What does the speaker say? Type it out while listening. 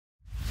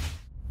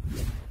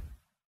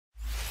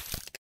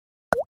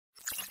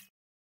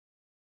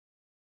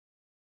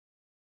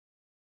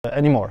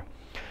anymore.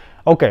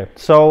 Okay,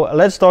 so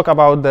let's talk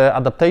about the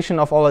adaptation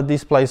of OLED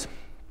displays,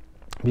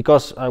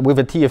 because with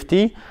a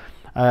TFT,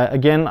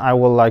 again, I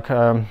will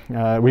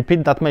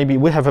repeat that maybe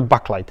we have a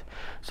backlight.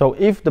 So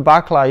if the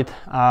backlight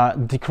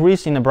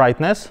decrease in the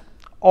brightness,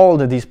 all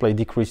the display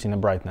decrease in the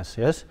brightness,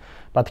 yes?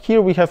 But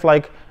here we have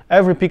like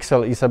every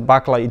pixel is a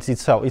backlight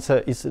itself,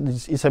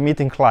 it's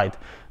emitting light.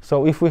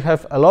 So if we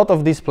have a lot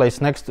of displays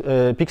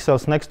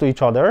pixels next to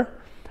each other,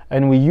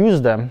 and we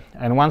use them,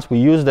 and once we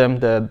use them,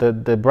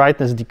 the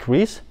brightness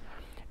decrease.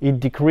 It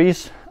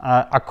decreases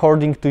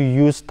according to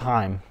use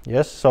time,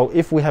 yes? So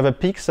if we have a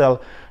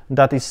pixel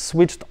that is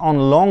switched on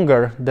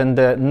longer than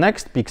the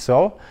next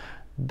pixel,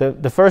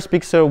 the first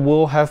pixel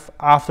will have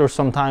after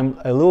some time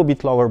a little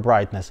bit lower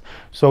brightness.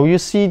 So you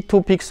see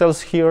 2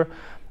 pixels here,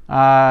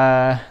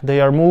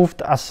 they are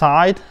moved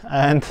aside,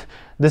 and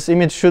this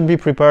image should be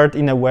prepared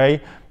in a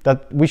way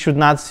that we should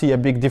not see a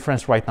big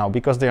difference right now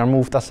because they are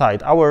moved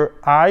aside. Our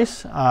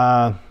eyes,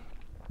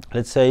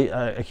 let's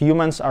say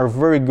humans, are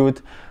very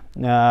good.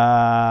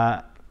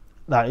 Yeah,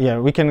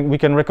 we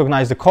can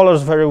recognize the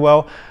colors very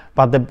well,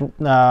 but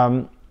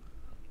the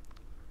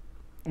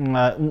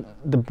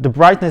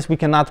brightness we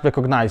cannot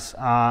recognize.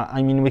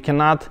 I mean, we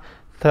cannot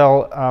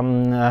tell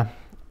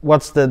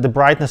what's the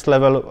brightness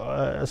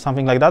level,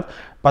 something like that,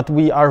 but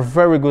we are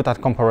very good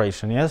at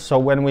comparison, yes? So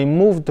when we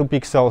move 2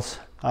 pixels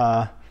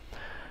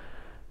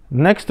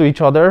next to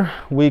each other,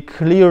 we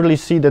clearly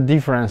see the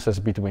differences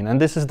between,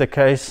 and this is the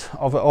case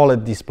of an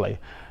OLED display.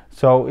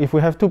 So if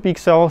we have 2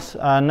 pixels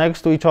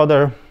next to each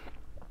other,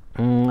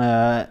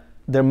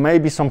 there may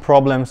be some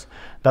problems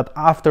that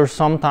after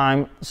some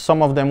time,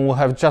 some of them will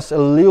have just a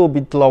little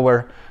bit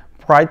lower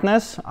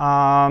brightness,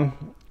 and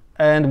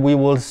we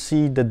will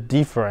see the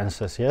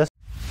differences, yes?